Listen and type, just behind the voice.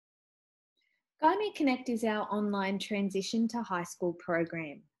Gymea Connect is our online transition to high school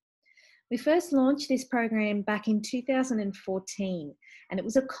program. We first launched this program back in 2014, and it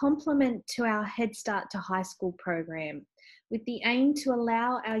was a complement to our Head Start to High School program, with the aim to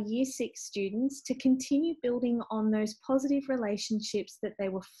allow our Year 6 students to continue building on those positive relationships that they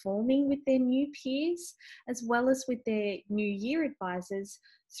were forming with their new peers, as well as with their new year advisors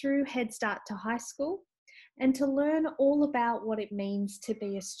through Head Start to High School, and to learn all about what it means to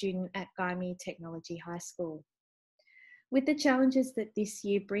be a student at Gymea Technology High School. With the challenges that this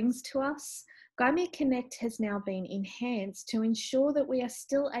year brings to us, Gymea Connect has now been enhanced to ensure that we are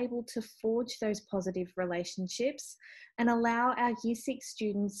still able to forge those positive relationships and allow our Year 6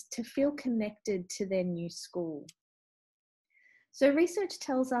 students to feel connected to their new school. So research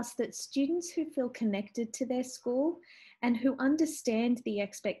tells us that students who feel connected to their school and who understand the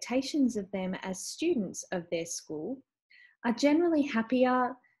expectations of them as students of their school are generally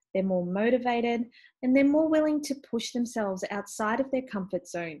happier, they're more motivated, and they're more willing to push themselves outside of their comfort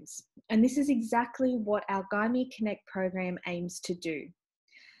zones. And this is exactly what our Gymea Connect program aims to do.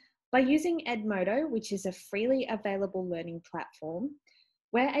 By using Edmodo, which is a freely available learning platform,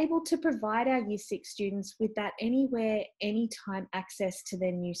 we're able to provide our Year 6 students with that anywhere, anytime access to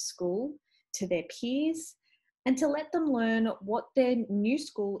their new school, to their peers, and to let them learn what their new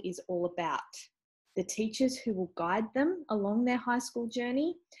school is all about, the teachers who will guide them along their high school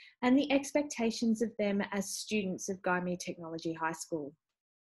journey, and the expectations of them as students of Gymea Technology High School.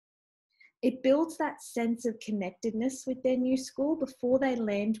 It builds that sense of connectedness with their new school before they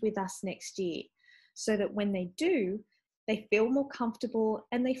land with us next year, so that when they do, they feel more comfortable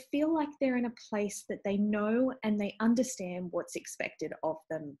and they feel like they're in a place that they know and they understand what's expected of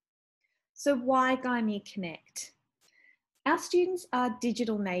them. So why Gymea Connect? Our students are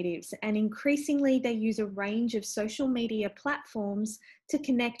digital natives, and increasingly they use a range of social media platforms to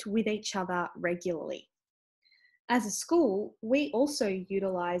connect with each other regularly. As a school, we also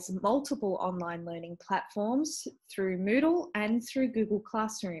utilise multiple online learning platforms through Moodle and through Google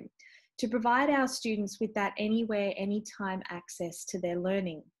Classroom to provide our students with that anywhere, anytime access to their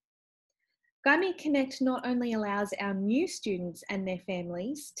learning. Gymea Connect not only allows our new students and their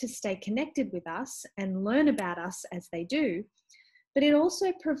families to stay connected with us and learn about us as they do, but it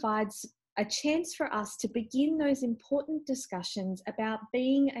also provides a chance for us to begin those important discussions about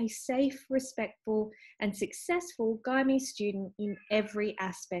being a safe, respectful, and successful Gymea student in every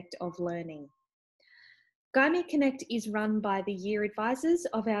aspect of learning. Gymea Connect is run by the year advisors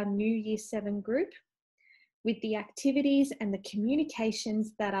of our new Year 7 group, with the activities and the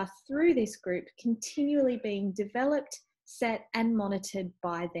communications that are through this group continually being developed, set, and monitored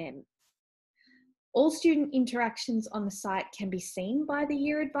by them. All student interactions on the site can be seen by the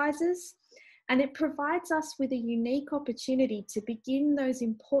year advisors, and it provides us with a unique opportunity to begin those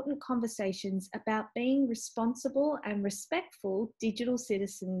important conversations about being responsible and respectful digital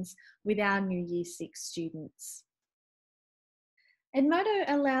citizens with our new Year 6 students. Edmodo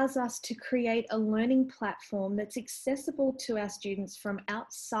allows us to create a learning platform that's accessible to our students from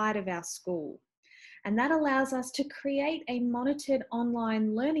outside of our school. And that allows us to create a monitored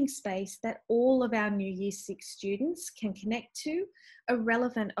online learning space that all of our new Year 6 students can connect to,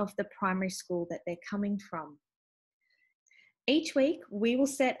 irrelevant of the primary school that they're coming from. Each week, we will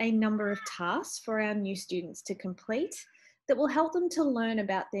set a number of tasks for our new students to complete that will help them to learn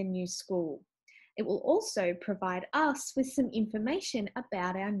about their new school. It will also provide us with some information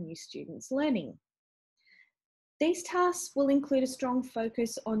about our new students' learning. These tasks will include a strong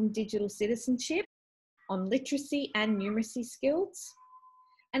focus on digital citizenship, on literacy and numeracy skills,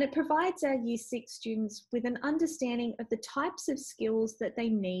 and it provides our Year 6 students with an understanding of the types of skills that they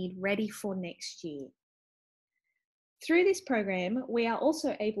need ready for next year. Through this program, we are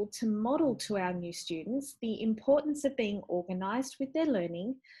also able to model to our new students the importance of being organised with their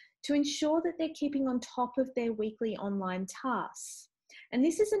learning to ensure that they're keeping on top of their weekly online tasks. And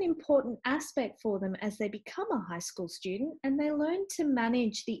this is an important aspect for them as they become a high school student and they learn to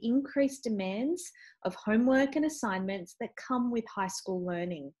manage the increased demands of homework and assignments that come with high school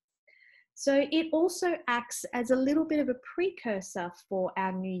learning. So it also acts as a little bit of a precursor for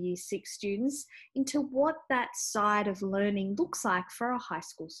our new Year 6 students into what that side of learning looks like for a high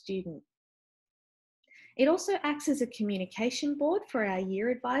school student. It also acts as a communication board for our year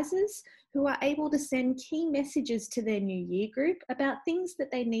advisors who are able to send key messages to their new year group about things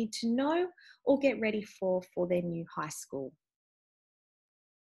that they need to know or get ready for their new high school.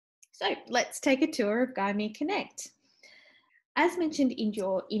 So let's take a tour of Gymea Connect. As mentioned in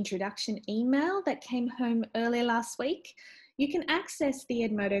your introduction email that came home earlier last week, you can access the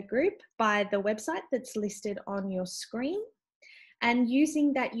Edmodo group by the website that's listed on your screen. and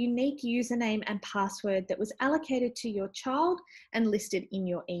using that unique username and password that was allocated to your child and listed in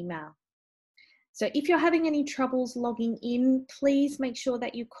your email. So if you're having any troubles logging in, please make sure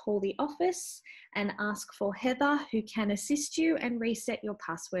that you call the office and ask for Heather, who can assist you and reset your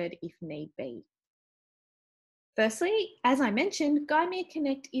password if need be. Firstly, as I mentioned, Gymea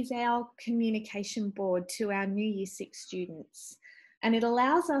Connect is our communication board to our new Year 6 students, and it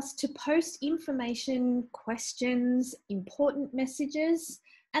allows us to post information, questions, important messages,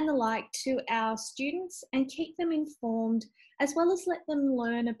 and the like to our students and keep them informed, as well as let them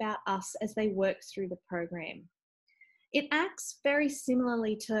learn about us as they work through the program. It acts very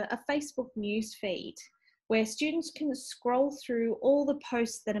similarly to a Facebook news feed, where students can scroll through all the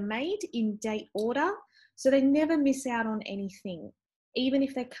posts that are made in date order, so they never miss out on anything, even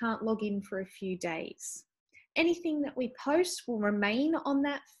if they can't log in for a few days. Anything that we post will remain on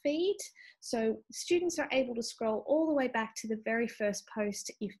that feed, so students are able to scroll all the way back to the very first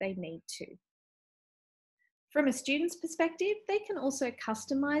post if they need to. From a student's perspective, they can also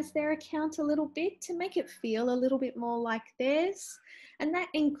customize their account a little bit to make it feel a little bit more like theirs. And that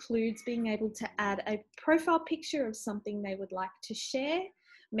includes being able to add a profile picture of something they would like to share.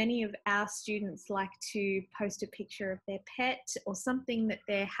 Many of our students like to post a picture of their pet or something that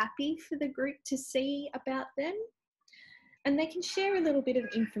they're happy for the group to see about them. And they can share a little bit of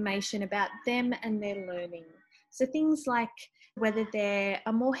information about them and their learning. So things like whether they're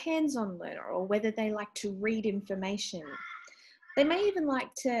a more hands-on learner or whether they like to read information. They may even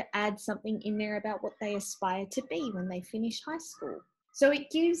like to add something in there about what they aspire to be when they finish high school. So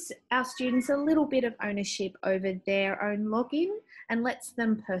it gives our students a little bit of ownership over their own login and lets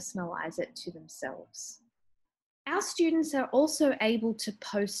them personalize it to themselves. Our students are also able to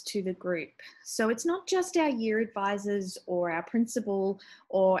post to the group. So it's not just our year advisors or our principal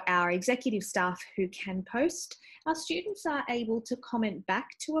or our executive staff who can post. Our students are able to comment back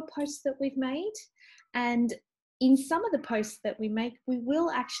to a post that we've made. And in some of the posts that we make, we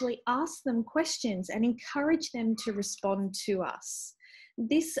will actually ask them questions and encourage them to respond to us.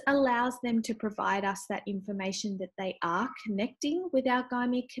 This allows them to provide us that information that they are connecting with our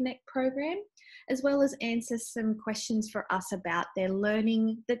Gymea Connect program, as well as answer some questions for us about their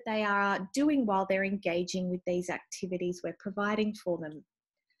learning that they are doing while they're engaging with these activities we're providing for them.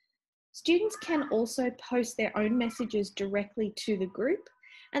 Students can also post their own messages directly to the group,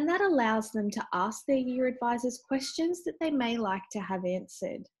 and that allows them to ask their year advisors questions that they may like to have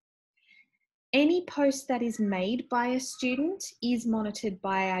answered. Any post that is made by a student is monitored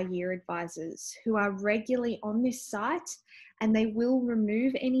by our year advisors, who are regularly on this site, and they will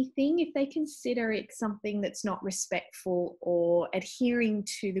remove anything if they consider it something that's not respectful or adhering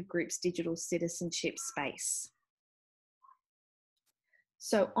to the group's digital citizenship space.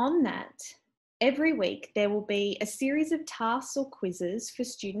 So on that, every week there will be a series of tasks or quizzes for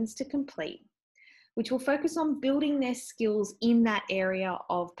students to complete, which will focus on building their skills in that area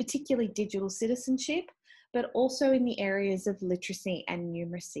of particularly digital citizenship, but also in the areas of literacy and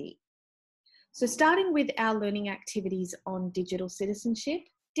numeracy. So starting with our learning activities on digital citizenship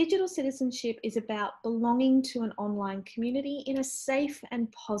is about belonging to an online community in a safe and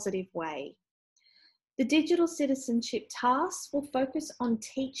positive way. The digital citizenship tasks will focus on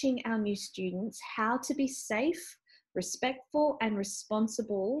teaching our new students how to be safe, respectful and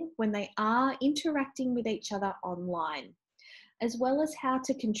responsible when they are interacting with each other online, as well as how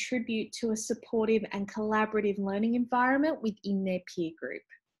to contribute to a supportive and collaborative learning environment within their peer group.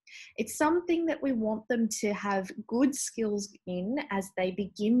 It's something that we want them to have good skills in as they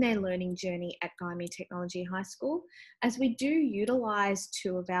begin their learning journey at Gymea Technology High School, as we do utilise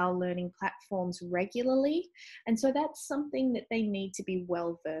 2 of our learning platforms regularly, and so that's something that they need to be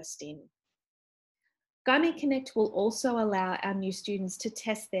well versed in. Gymea Connect will also allow our new students to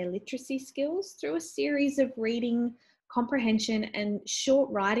test their literacy skills through a series of reading, comprehension and short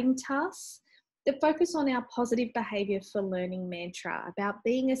writing tasks that focus on our positive behaviour for learning mantra about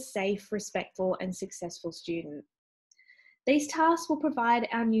being a safe, respectful and successful student. These tasks will provide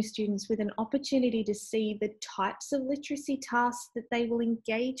our new students with an opportunity to see the types of literacy tasks that they will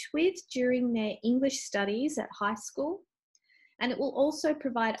engage with during their English studies at high school. And it will also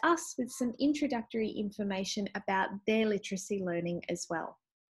provide us with some introductory information about their literacy learning as well.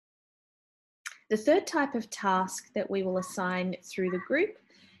 The third type of task that we will assign through the group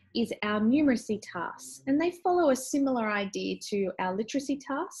is our numeracy tasks, and they follow a similar idea to our literacy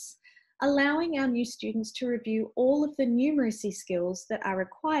tasks, allowing our new students to review all of the numeracy skills that are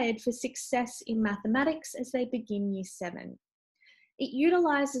required for success in mathematics as they begin Year 7. It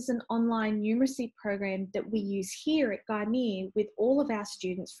utilises an online numeracy program that we use here at Gymea with all of our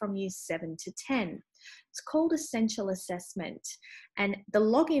students from Years 7 to 10. It's called Essential Assessment, and the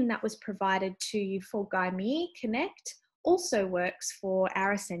login that was provided to you for Gymea Connect also works for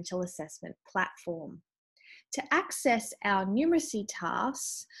our Essential Assessment platform. To access our numeracy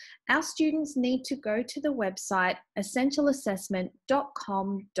tasks, our students need to go to the website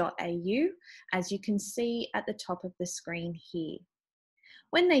essentialassessment.com.au, as you can see at the top of the screen here.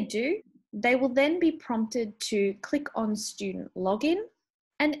 When they do, they will then be prompted to click on Student Login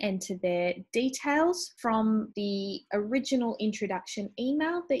and enter their details from the original introduction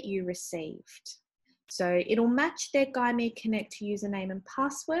email that you received. So it'll match their Gymea Connect username and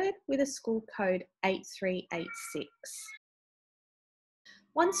password with a school code 8386.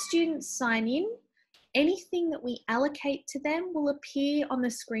 Once students sign in, anything that we allocate to them will appear on the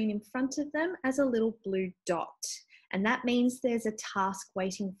screen in front of them as a little blue dot, and that means there's a task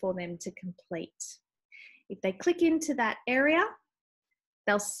waiting for them to complete. If they click into that area,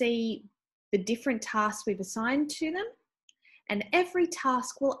 they'll see the different tasks we've assigned to them, and every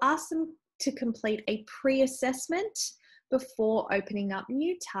task will ask them to complete a pre-assessment before opening up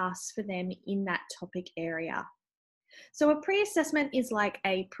new tasks for them in that topic area. So a pre-assessment is like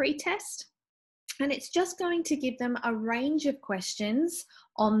a pre-test, and it's just going to give them a range of questions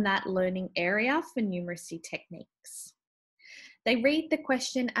on that learning area for numeracy techniques. They read the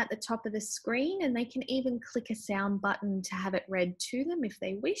question at the top of the screen, and they can even click a sound button to have it read to them if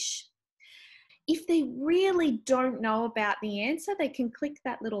they wish. If they really don't know about the answer, they can click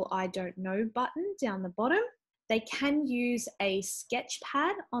that little I don't know button down the bottom. They can use a sketch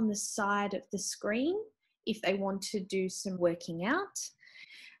pad on the side of the screen if they want to do some working out.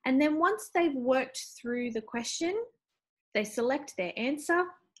 And then once they've worked through the question, they select their answer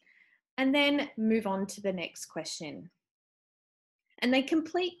and then move on to the next question. And they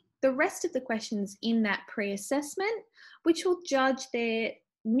complete the rest of the questions in that pre-assessment, which will judge their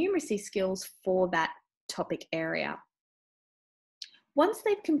numeracy skills for that topic area. Once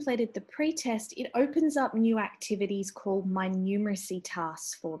they've completed the pre-test, it opens up new activities called My Numeracy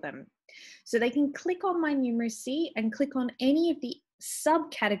tasks for them. So they can click on My Numeracy and click on any of the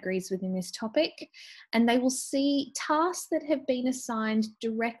subcategories within this topic, and they will see tasks that have been assigned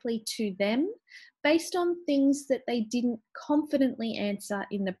directly to them based on things that they didn't confidently answer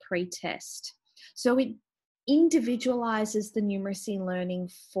in the pre-test. So it individualizes the numeracy learning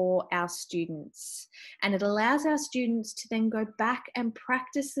for our students, and it allows our students to then go back and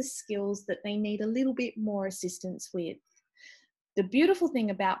practice the skills that they need a little bit more assistance with. The beautiful thing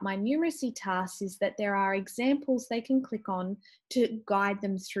about My Numeracy tasks is that there are examples they can click on to guide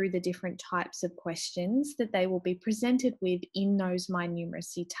them through the different types of questions that they will be presented with in those My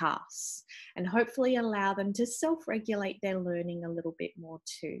Numeracy tasks, and hopefully allow them to self-regulate their learning a little bit more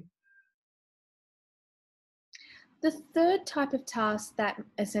too. The third type of task that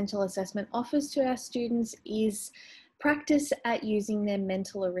Essential Assessment offers to our students is practice at using their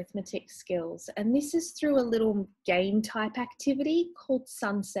mental arithmetic skills. And this is through a little game type activity called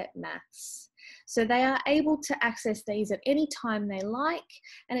Sunset Maths. So they are able to access these at any time they like,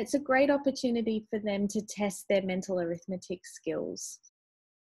 and it's a great opportunity for them to test their mental arithmetic skills.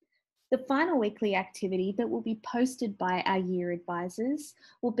 The final weekly activity that will be posted by our year advisors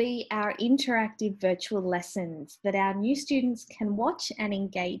will be our interactive virtual lessons that our new students can watch and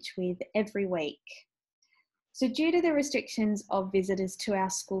engage with every week. So due to the restrictions of visitors to our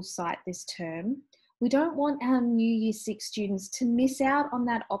school site this term, we don't want our new Year 6 students to miss out on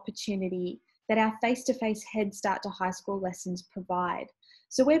that opportunity that our face-to-face Head Start to High School lessons provide.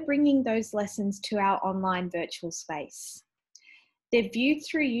 So we're bringing those lessons to our online virtual space. They're viewed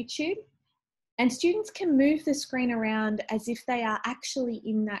through YouTube, and students can move the screen around as if they are actually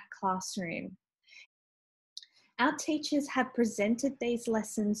in that classroom. Our teachers have presented these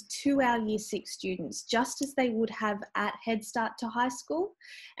lessons to our Year 6 students just as they would have at Head Start to High School,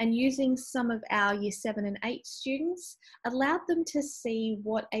 and using some of our Year 7 and 8 students allowed them to see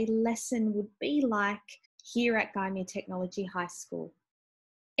what a lesson would be like here at Gymea Technology High School.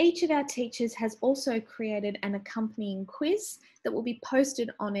 Each of our teachers has also created an accompanying quiz that will be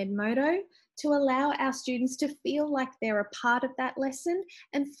posted on Edmodo to allow our students to feel like they're a part of that lesson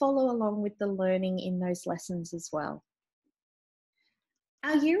and follow along with the learning in those lessons as well.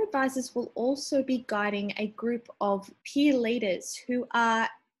 Our year advisors will also be guiding a group of peer leaders who are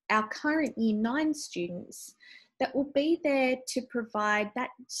our current Year 9 students that will be there to provide that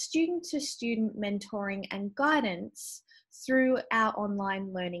student-to-student mentoring and guidance through our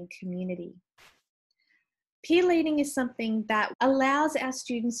online learning community. Peer leading is something that allows our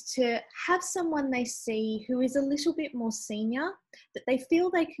students to have someone they see who is a little bit more senior that they feel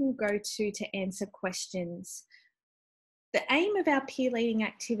they can go to answer questions. The aim of our peer leading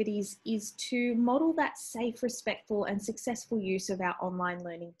activities is to model that safe, respectful, and successful use of our online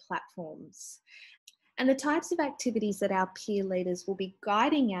learning platforms. And the types of activities that our peer leaders will be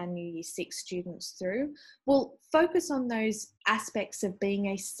guiding our new Year 6 students through will focus on those aspects of being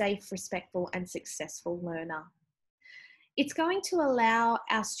a safe, respectful, and successful learner. It's going to allow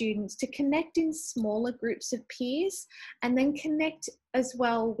our students to connect in smaller groups of peers and then connect as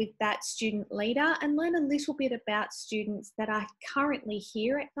well with that student leader and learn a little bit about students that are currently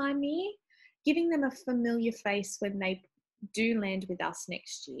here at Gymea, giving them a familiar face when they do land with us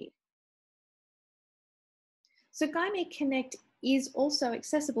next year. So Gymea Connect is also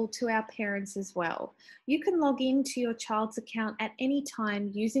accessible to our parents as well. You can log into your child's account at any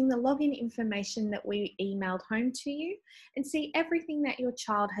time using the login information that we emailed home to you and see everything that your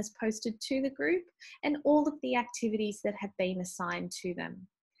child has posted to the group and all of the activities that have been assigned to them.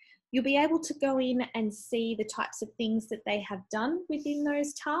 You'll be able to go in and see the types of things that they have done within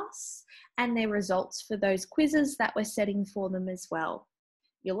those tasks and their results for those quizzes that we're setting for them as well.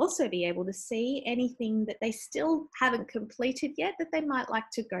 You'll also be able to see anything that they still haven't completed yet that they might like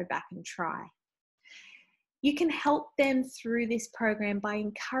to go back and try. You can help them through this program by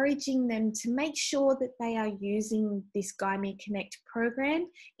encouraging them to make sure that they are using this Gymea Connect program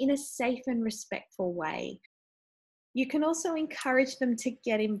in a safe and respectful way. You can also encourage them to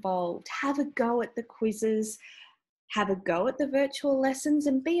get involved, have a go at the quizzes, have a go at the virtual lessons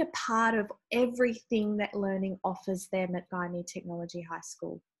and be a part of everything that learning offers them at Gymea Technology High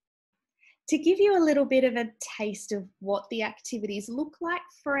School. To give you a little bit of a taste of what the activities look like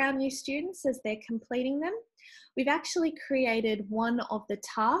for our new students as they're completing them, we've actually created one of the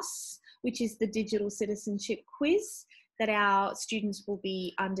tasks, which is the digital citizenship quiz that our students will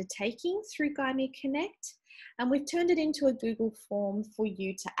be undertaking through Gymea Connect, and we've turned it into a Google form for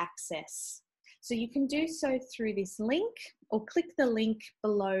you to access. So you can do so through this link or click the link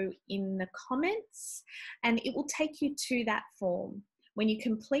below in the comments and it will take you to that form. When you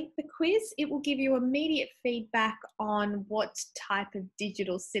complete the quiz, it will give you immediate feedback on what type of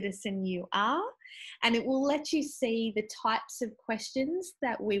digital citizen you are, and it will let you see the types of questions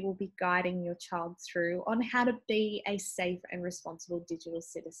that we will be guiding your child through on how to be a safe and responsible digital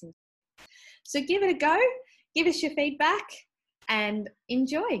citizen. So give it a go, give us your feedback and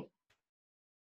enjoy.